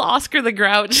 It's a little Oscar the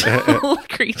Grouch little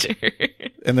creature.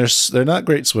 And they're not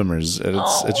great swimmers.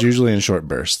 It's usually in short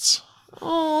bursts.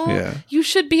 Oh, yeah. You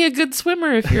should be a good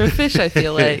swimmer if you're a fish, I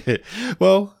feel like.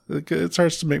 Well, it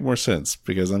starts to make more sense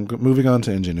because I'm moving on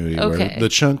to ingenuity, where the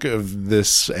chunk of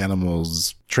this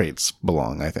animal's traits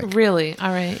belong, I think. Really? All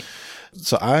right.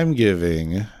 So I'll give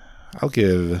an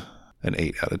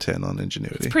 8 out of 10 on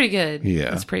ingenuity. It's pretty good.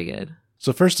 Yeah. It's pretty good.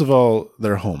 So first of all,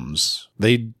 their homes.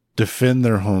 They defend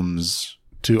their homes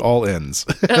to all ends.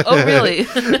 Oh, really?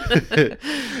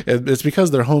 It's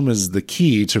because their home is the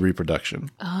key to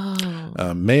reproduction.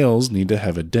 Oh. Males need to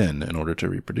have a den in order to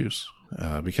reproduce,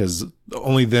 because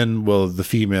only then will the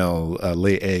female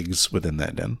lay eggs within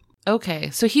that den. Okay,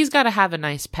 so he's got to have a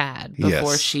nice pad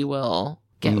before she will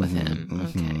get with him.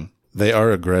 Okay. They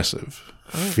are aggressive,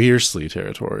 fiercely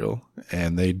territorial,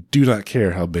 and they do not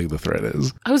care how big the threat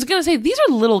is. I was going to say, these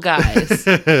are little guys.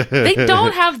 They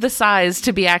don't have the size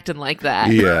to be acting like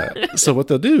that. Yeah. So what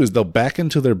they'll do is they'll back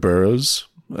into their burrows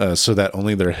so that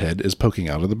only their head is poking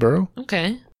out of the burrow.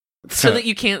 Okay. So that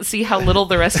you can't see how little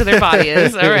the rest of their body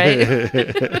is. All right.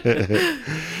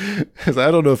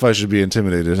 I don't know if I should be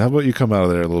intimidated. How about you come out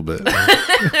of there a little bit?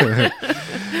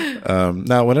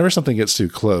 Now, whenever something gets too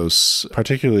close,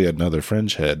 particularly another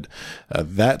Fringehead,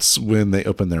 that's when they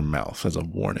open their mouth as a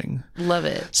warning. Love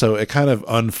it. So it kind of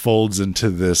unfolds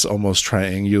into this almost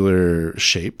triangular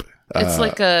shape. It's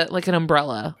like an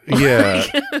umbrella. Yeah.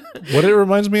 What it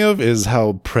reminds me of is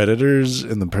how predators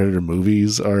in the Predator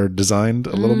movies are designed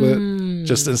a little bit.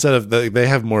 Just instead of they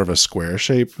have more of a square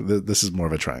shape, this is more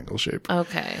of a triangle shape.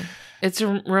 Okay. It's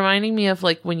reminding me of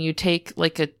like when you take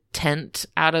like a tent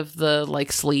out of the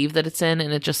like sleeve that it's in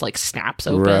and it just like snaps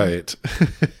open. Right.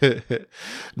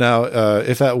 Now,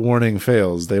 if that warning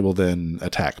fails, they will then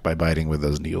attack by biting with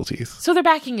those needle teeth. So they're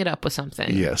backing it up with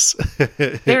something. Yes.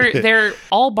 They're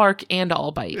all bark and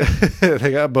all bite.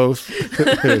 They got both.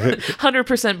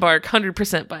 100% bark,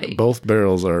 100% bite. Both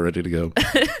barrels are ready to go.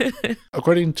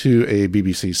 According to a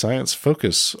BBC Science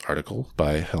Focus article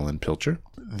by Helen Pilcher,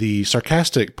 the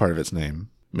sarcastic part of its name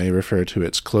may refer to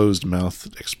its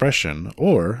closed-mouthed expression,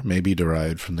 or may be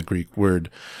derived from the Greek word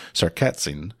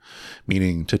sarkatsin,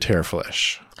 meaning to tear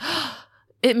flesh.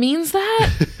 It means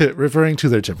that? Referring to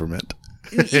their temperament.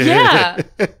 Yeah.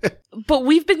 But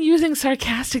we've been using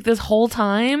sarcastic this whole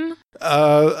time?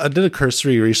 I did a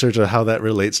cursory research on how that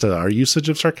relates to our usage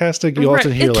of sarcastic. You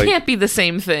often hear it can't be the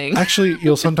same thing. Actually,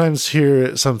 you'll sometimes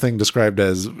hear something described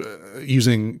as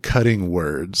using cutting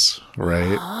words,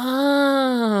 right?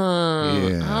 Oh,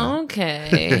 yeah.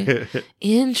 Okay.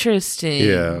 Interesting.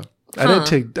 Yeah. Huh. I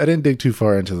didn't dig too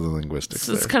far into the linguistics.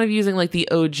 So it's kind of using like the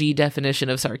OG definition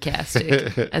of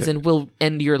sarcastic, as in will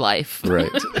end your life. Right.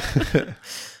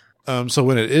 So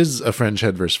when it is a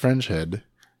Fringehead versus Fringehead,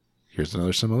 here's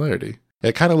another similarity.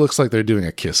 It kind of looks like they're doing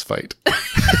a kiss fight.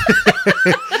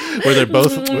 Where they're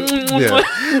both,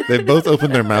 they both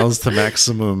open their mouths to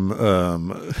maximum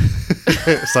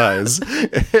size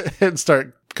and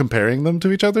start comparing them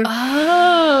to each other.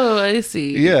 Oh, I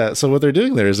see. Yeah, so what they're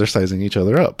doing there is they're sizing each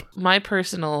other up. My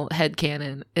personal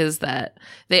headcanon is that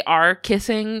they are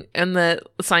kissing and the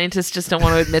scientists just don't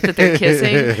want to admit that they're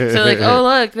kissing. So like, oh,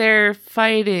 look, they're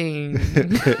fighting.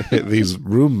 These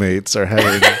roommates are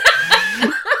having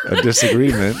a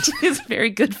disagreement. He's a very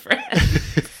good friend.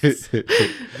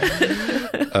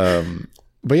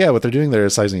 But yeah, what they're doing there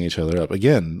is sizing each other up.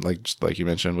 Again, like you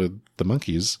mentioned with the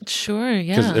monkeys. Sure,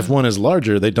 yeah. Because if one is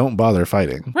larger, they don't bother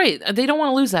fighting. Right. They don't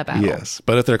want to lose that battle. Yes.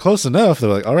 But if they're close enough,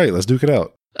 they're like, all right, let's duke it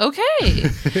out. Okay.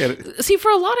 See, for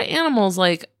a lot of animals,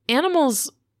 like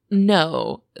animals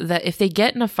know that if they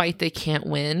get in a fight they can't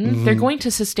win, they're going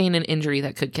to sustain an injury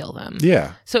that could kill them.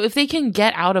 Yeah. So if they can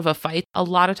get out of a fight, a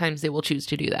lot of times they will choose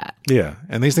to do that. Yeah.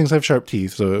 And these things have sharp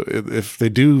teeth, so if they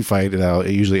do fight it out,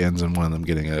 it usually ends in one of them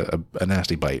getting a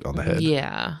nasty bite on the head.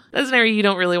 Yeah. That's an area you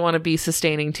don't really want to be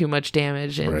sustaining too much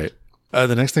damage in. Right.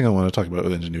 The next thing I want to talk about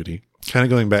with ingenuity, kind of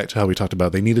going back to how we talked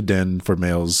about they need a den for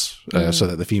males so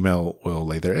that the female will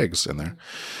lay their eggs in there.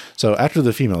 So after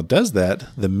the female does that,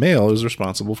 the male is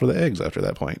responsible for the eggs after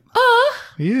that point.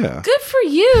 Yeah. Good for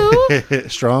you.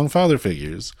 Strong father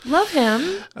figures. Love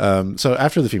him. So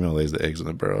after the female lays the eggs in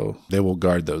the burrow, they will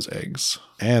guard those eggs.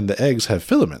 And the eggs have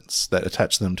filaments that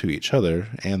attach them to each other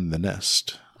and the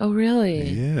nest. Oh, really?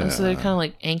 Yeah. Oh, so they're kind of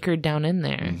like anchored down in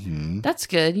there. That's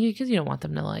good because you don't want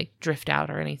them to like drift out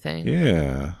or anything.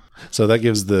 Yeah. So that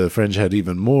gives the Fringehead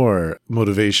even more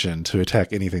motivation to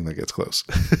attack anything that gets close.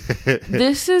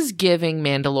 This is giving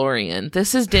Mandalorian.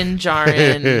 This is Din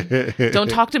Djarin.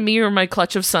 Don't talk to me or my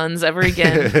clutch of sons ever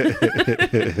again.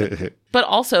 But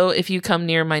also, if you come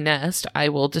near my nest, I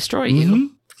will destroy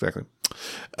you. Exactly.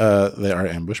 They are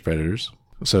ambush predators.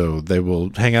 So they will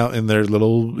hang out in their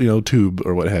little, tube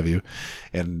or what have you,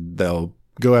 and they'll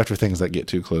go after things that get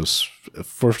too close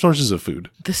for sources of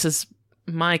food. This is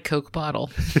my Coke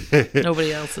bottle.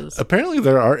 Nobody else's. Apparently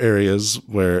there are areas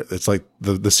where it's like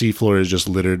the seafloor is just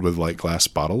littered with like glass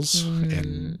bottles,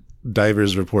 and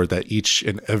divers report that each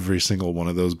and every single one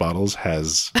of those bottles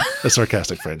has a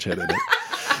sarcastic Fringehead in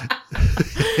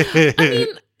it. I mean,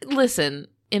 listen,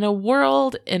 in a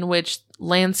world in which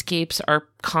landscapes are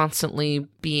constantly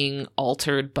being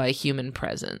altered by human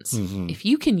presence, if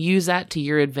you can use that to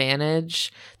your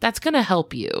advantage, that's going to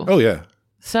help you. Oh, yeah.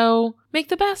 So make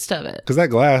the best of it. Because that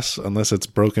glass, unless it's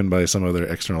broken by some other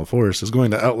external force, is going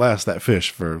to outlast that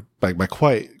fish for by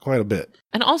quite a bit.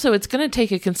 And also, it's going to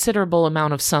take a considerable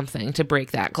amount of something to break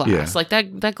that glass. Yeah. Like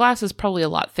that glass is probably a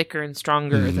lot thicker and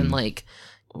stronger than like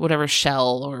whatever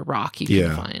shell or rock you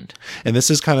can find. And this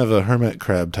is kind of a hermit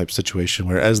crab type situation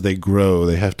where as they grow,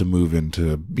 they have to move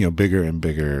into bigger and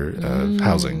bigger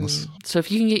housings. So if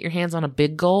you can get your hands on a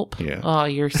big gulp, oh,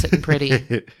 you're sitting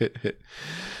pretty.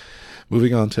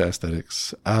 Moving on to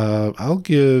aesthetics, I'll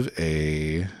give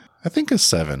I think a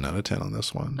 7 out of 10 on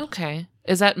this one. Okay.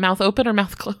 Is that mouth open or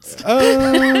mouth closed?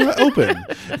 Open.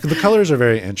 The colors are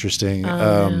very interesting.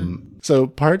 So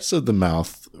parts of the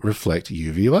mouth reflect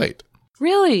UV light.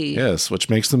 Really? Yes,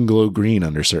 which makes them glow green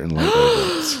under certain light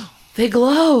wavelengths. They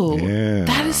glow. Yeah.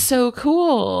 That is so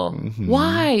cool.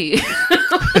 Why?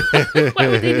 Why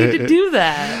would they need to do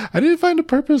that? I didn't find a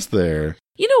purpose there.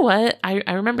 You know what?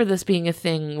 I remember this being a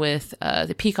thing with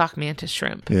the peacock mantis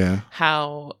shrimp. Yeah.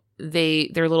 How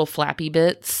their little flappy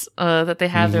bits that they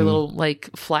have, their little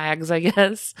like flags, I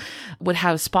guess, would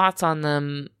have spots on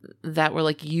them that were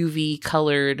like UV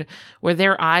colored where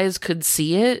their eyes could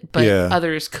see it, but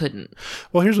others couldn't.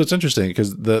 Well, here's what's interesting,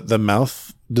 because the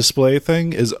mouth display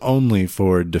thing is only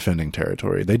for defending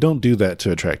territory. They don't do that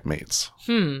to attract mates.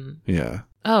 Yeah.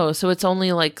 Oh, so it's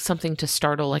only like something to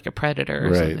startle like a predator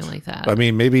or something like that. I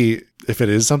mean, maybe if it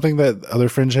is something that other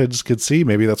Fringeheads could see,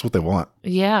 maybe that's what they want.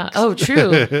 Yeah. Oh,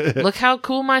 true. Look how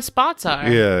cool my spots are.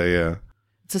 Yeah.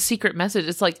 It's a secret message.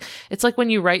 It's like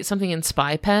when you write something in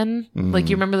spy pen. Like,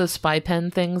 you remember those spy pen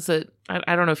things that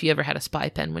I don't know if you ever had a spy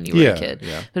pen when you were a kid.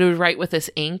 Yeah. But it would write with this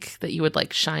ink that you would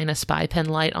like shine a spy pen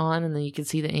light on, and then you could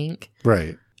see the ink.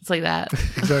 Right. It's like that.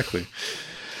 Exactly.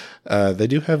 They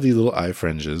do have the little eye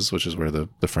fringes, which is where the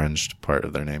fringed part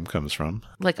of their name comes from.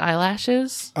 Like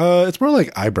eyelashes? It's more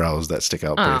like eyebrows that stick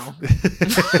out. Oh.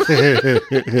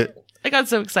 I got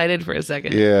so excited for a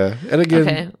second. Yeah. And again...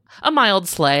 Okay. A mild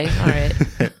sleigh. All right.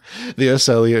 The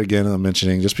ocelli, again, I'm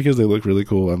mentioning, just because they look really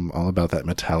cool, I'm all about that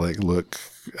metallic look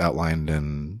outlined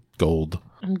in gold.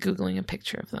 I'm Googling a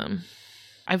picture of them.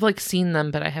 I've like seen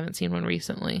them, but I haven't seen one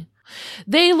recently.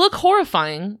 They look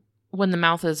horrifying when the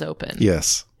mouth is open.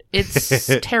 Yes. It's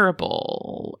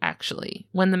terrible, actually.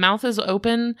 When the mouth is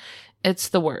open, it's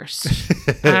the worst.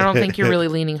 And I don't think you're really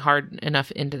leaning hard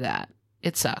enough into that.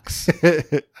 It sucks. I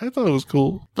thought it was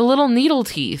cool. The little needle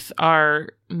teeth are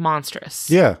monstrous.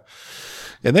 Yeah.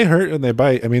 And they hurt and they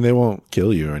bite. I mean, they won't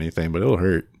kill you or anything, but it'll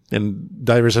hurt. And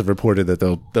divers have reported that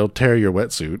they'll tear your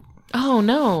wetsuit. Oh,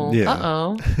 no. Yeah.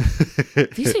 Uh-oh.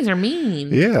 These things are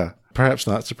mean. Yeah. Perhaps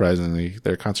not surprisingly,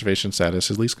 their conservation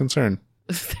status is least concern.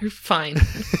 They're fine.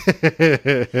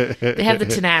 They have the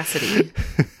tenacity.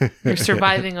 They're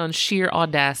surviving on sheer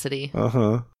audacity.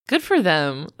 Uh-huh. Good for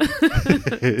them.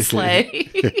 Slay.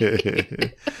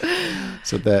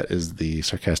 So that is the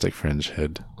sarcastic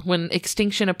Fringehead. When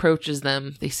extinction approaches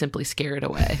them, they simply scare it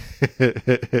away.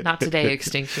 Not today,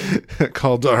 extinction.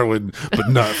 Call Darwin, but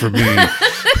not for me.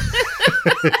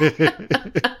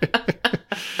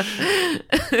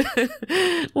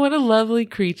 What a lovely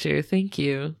creature. Thank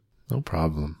you. No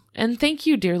problem. And thank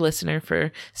you, dear listener,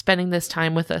 for spending this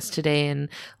time with us today and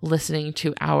listening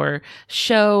to our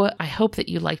show. I hope that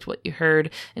you liked what you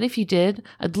heard. And if you did,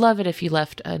 I'd love it if you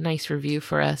left a nice review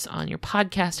for us on your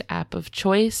podcast app of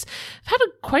choice. I've had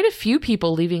quite a few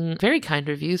people leaving very kind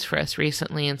reviews for us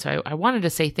recently, and so I wanted to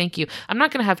say thank you. I'm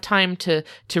not going to have time to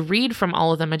read from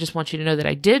all of them. I just want you to know that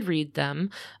I did read them.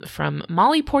 From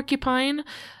Molly Porcupine,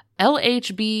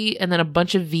 LHB, and then a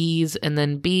bunch of V's, and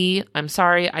then B. I'm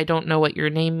sorry, I don't know what your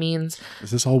name means.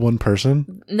 Is this all one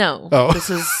person? No. Oh.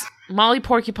 This is Molly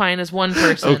Porcupine is one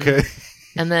person. Okay.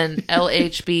 And then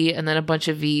LHB, and then a bunch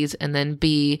of V's, and then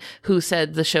B, who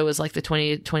said the show is like the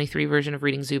 2023 version of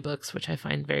reading zoo books, which I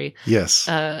find very Yes.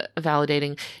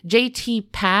 validating.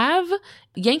 JT Pav,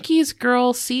 Yankees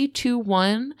Girl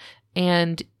C21,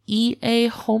 and EA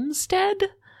Homestead.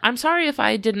 I'm sorry if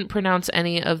I didn't pronounce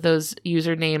any of those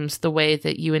usernames the way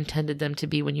that you intended them to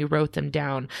be when you wrote them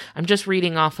down. I'm just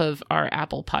reading off of our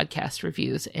Apple Podcast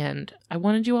reviews, and I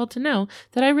wanted you all to know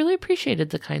that I really appreciated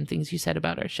the kind things you said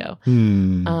about our show.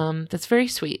 That's very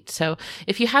sweet. So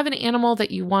if you have an animal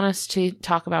that you want us to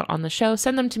talk about on the show,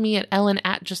 send them to me at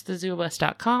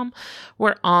ellen@justthezooofus.com.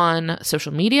 We're on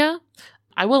social media.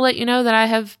 I will let you know that I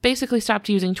have basically stopped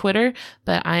using Twitter,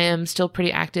 but I am still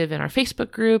pretty active in our Facebook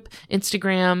group,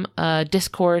 Instagram,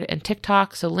 Discord, and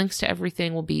TikTok. So links to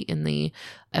everything will be in the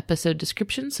episode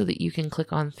description so that you can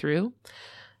click on through.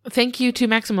 Thank you to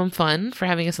Maximum Fun for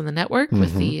having us on the network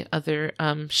with the other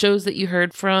shows that you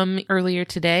heard from earlier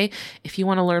today. If you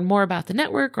want to learn more about the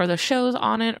network or the shows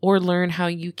on it, or learn how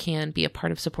you can be a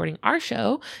part of supporting our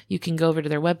show, you can go over to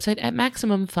their website at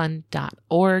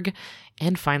MaximumFun.org.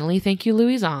 And finally, thank you,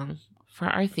 Louis Zong, for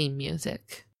our theme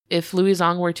music. If Louis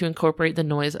Zong were to incorporate the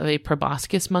noise of a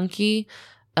proboscis monkey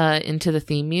into the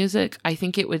theme music, I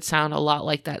think it would sound a lot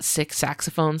like that sick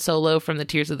saxophone solo from the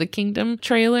Tears of the Kingdom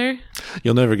trailer.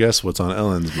 You'll never guess what's on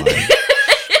Ellen's mind.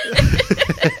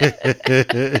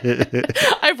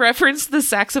 I've referenced the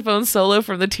saxophone solo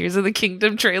from the Tears of the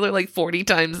Kingdom trailer like 40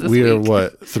 times this week. We are,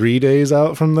 what, 3 days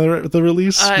out from the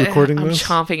release, recording I'm this?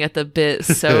 chomping at the bit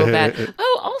so bad.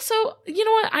 Oh, also, you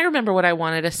know what? I remember what I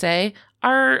wanted to say.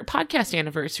 Our podcast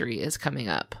anniversary is coming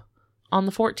up on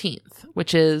the 14th,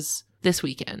 which is this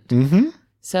weekend. Mm-hmm.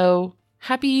 So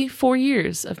happy 4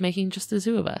 years of making Just the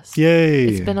Zoo of Us. Yay.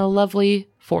 It's been a lovely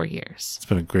 4 years. It's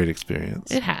been a great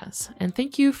experience. It has. And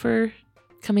thank you for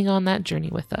coming on that journey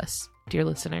with us, dear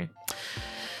listener.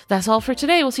 That's all for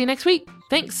today. We'll see you next week.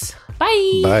 Thanks.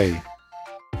 Bye. Bye.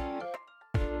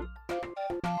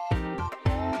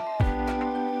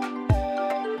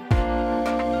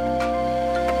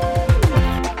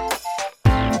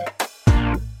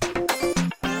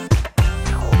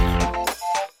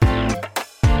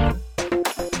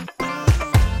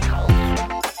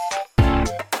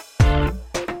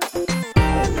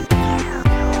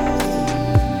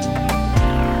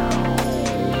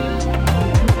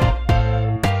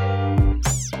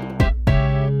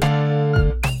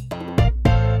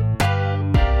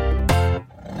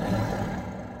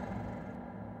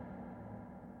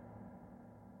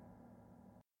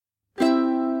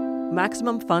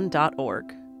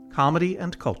 MaximumFun.org. Comedy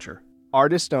and culture.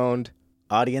 Artist owned,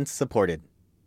 audience supported.